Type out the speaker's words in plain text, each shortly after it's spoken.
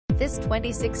This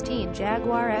 2016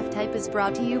 Jaguar F-Type is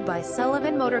brought to you by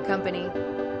Sullivan Motor Company.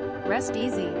 Rest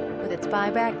easy. With its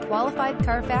buyback qualified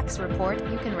Carfax report,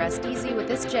 you can rest easy with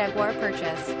this Jaguar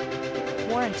purchase.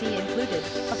 Warranty included.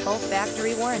 A full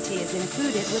factory warranty is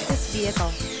included with this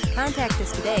vehicle. Contact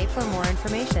us today for more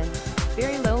information.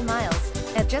 Very low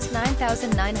miles. At just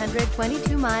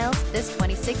 9,922 miles, this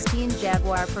 2016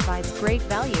 Jaguar provides great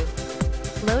value.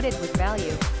 Loaded with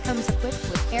value. Comes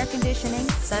equipped with air conditioning,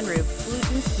 sunroof,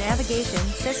 Bluetooth navigation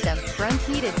system, front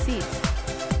heated seats.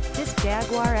 This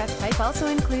Jaguar F-Type also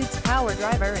includes power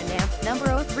driver and amp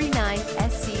number 039,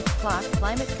 SC, clock,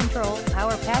 climate control,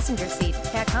 power passenger seat,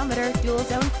 tachometer, dual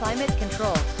zone climate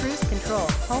control, cruise control,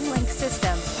 home link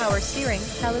system, power steering,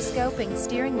 telescoping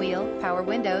steering wheel, power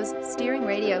windows, steering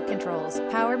radio controls,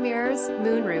 power mirrors,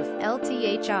 moonroof,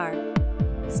 LTHR.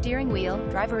 Steering wheel,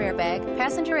 driver airbag,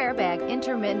 passenger airbag,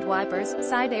 intermittent wipers,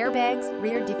 side airbags,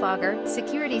 rear defogger,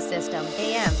 security system,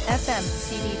 AM, FM,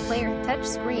 CD player, touch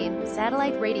screen,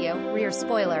 satellite radio, rear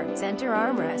spoiler, center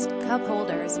armrest, cup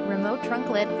holders, remote trunk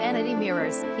lid, vanity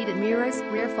mirrors, heated mirrors,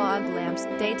 rear fog lamps,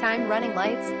 daytime running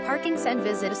lights, parking.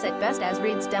 Visit us at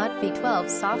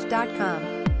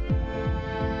bestasreads.v12soft.com.